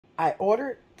I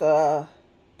ordered the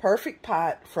Perfect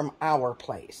Pot from Our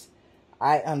Place.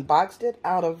 I unboxed it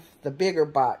out of the bigger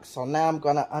box, so now I'm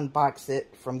going to unbox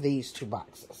it from these two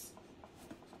boxes.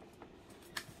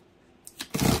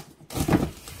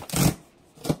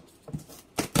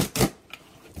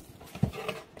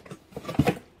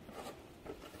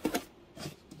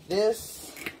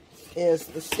 This is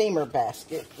the steamer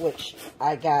basket, which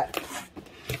I got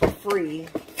for free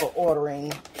for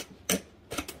ordering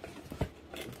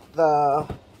the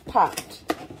pot,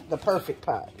 the Perfect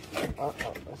Pot.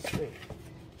 Let's see.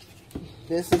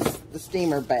 This is the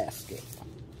steamer basket,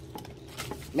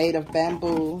 made of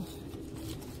bamboo,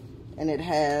 and it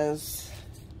has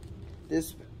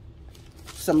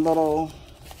some little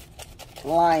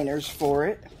liners for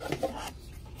it.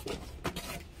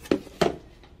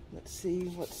 Let's see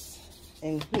what's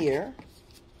in here.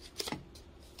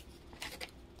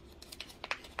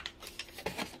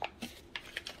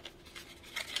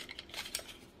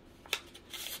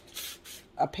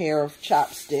 A pair of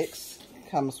chopsticks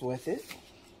comes with it.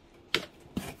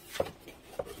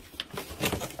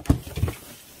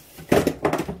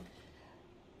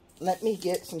 Let me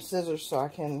get some scissors so I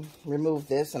can remove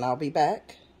this, and I'll be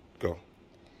back. Go.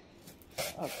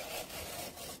 Okay.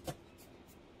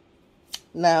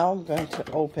 Now I'm going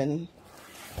to open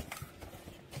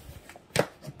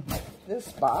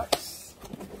this box.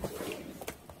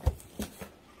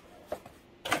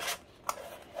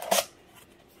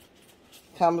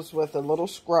 Comes with a little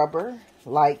scrubber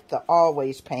like the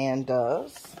Always pan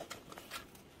does.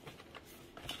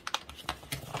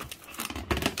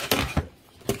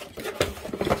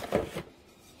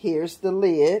 Here's the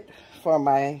lid for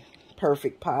my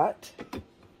Perfect Pot.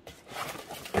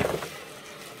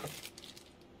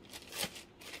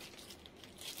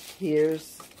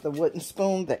 Here's the wooden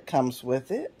spoon that comes with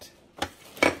it.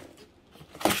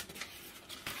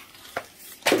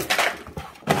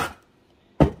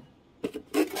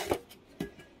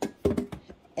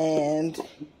 And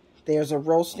there's a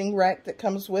roasting rack that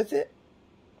comes with it.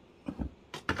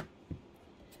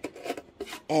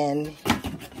 And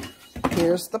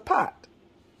here's the pot.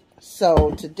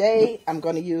 So today I'm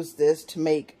going to use this to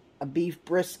make a beef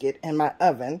brisket in my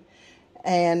oven.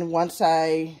 And once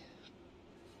I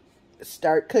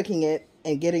start cooking it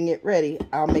and getting it ready,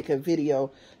 I'll make a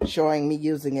video showing me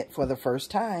using it for the first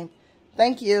time.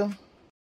 Thank you.